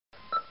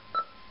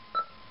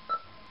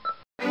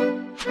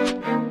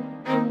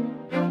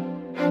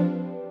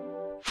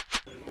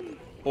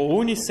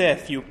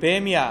UNICEF e o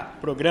PMA,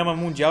 Programa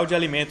Mundial de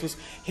Alimentos,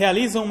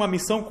 realizam uma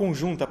missão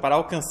conjunta para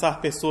alcançar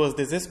pessoas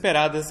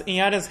desesperadas em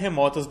áreas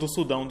remotas do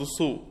Sudão do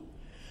Sul.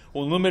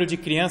 O número de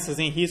crianças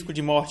em risco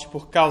de morte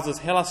por causas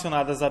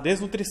relacionadas à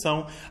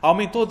desnutrição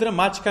aumentou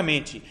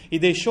dramaticamente e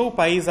deixou o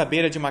país à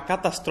beira de uma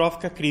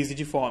catastrófica crise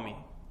de fome.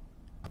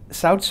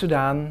 South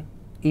Sudan,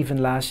 even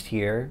last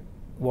year,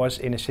 was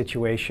in a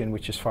situation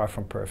which is far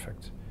from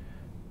perfect.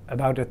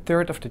 About a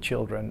third of the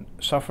children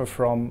suffer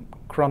from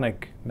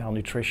chronic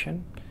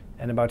malnutrition,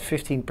 and about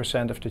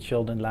 15% of the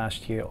children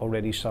last year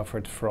already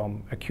suffered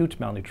from acute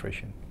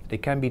malnutrition. They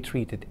can be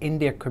treated in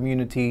their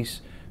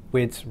communities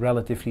with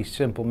relatively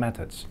simple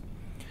methods.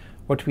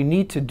 What we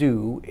need to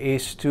do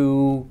is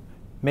to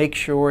make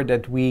sure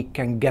that we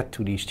can get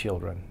to these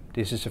children.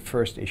 This is the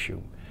first issue.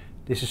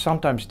 This is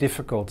sometimes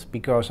difficult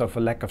because of a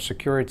lack of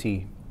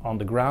security on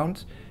the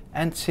ground,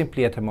 and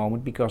simply at the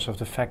moment because of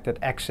the fact that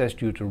access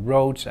due to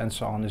roads and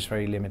so on is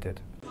very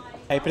limited.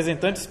 A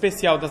representante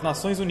especial das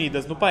Nações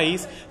Unidas no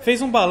país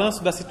fez um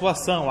balanço da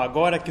situação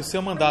agora que o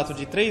seu mandato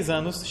de 3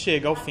 anos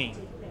chega ao fim.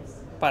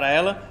 Para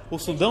ela, o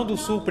Sudão do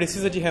Sul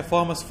precisa de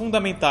reformas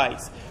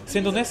fundamentais,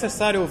 sendo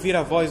necessário ouvir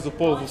a voz do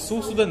povo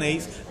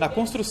sul-sudanês na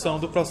construção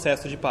do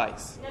processo de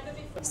paz.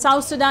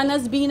 South Sudan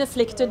has been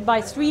afflicted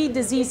by 3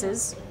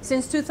 diseases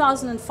since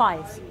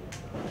 2005.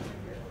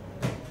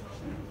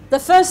 The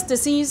first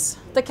disease,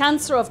 the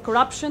cancer of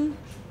corruption,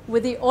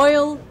 with the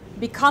oil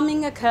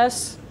becoming a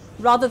curse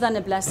rather than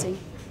a blessing.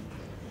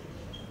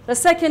 The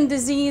second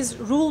disease,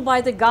 ruled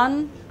by the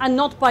gun and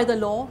not by the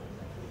law,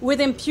 with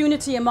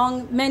impunity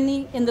among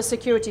many in the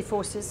security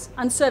forces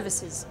and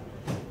services.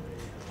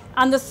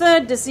 And the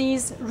third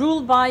disease,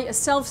 ruled by a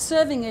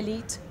self-serving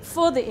elite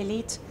for the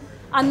elite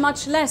and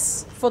much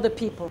less for the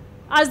people.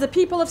 As the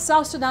people of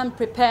South Sudan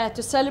prepare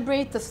to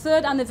celebrate the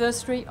 3rd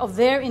anniversary of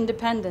their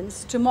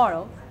independence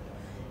tomorrow,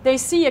 they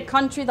see a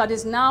country that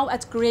is now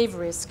at grave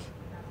risk,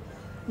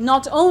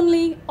 not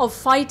only of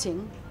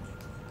fighting,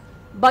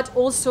 but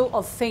also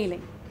of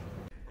failing.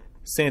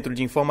 Centro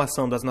de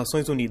Informação das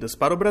Nações Unidas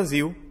para o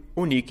Brasil,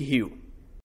 UNIC Rio.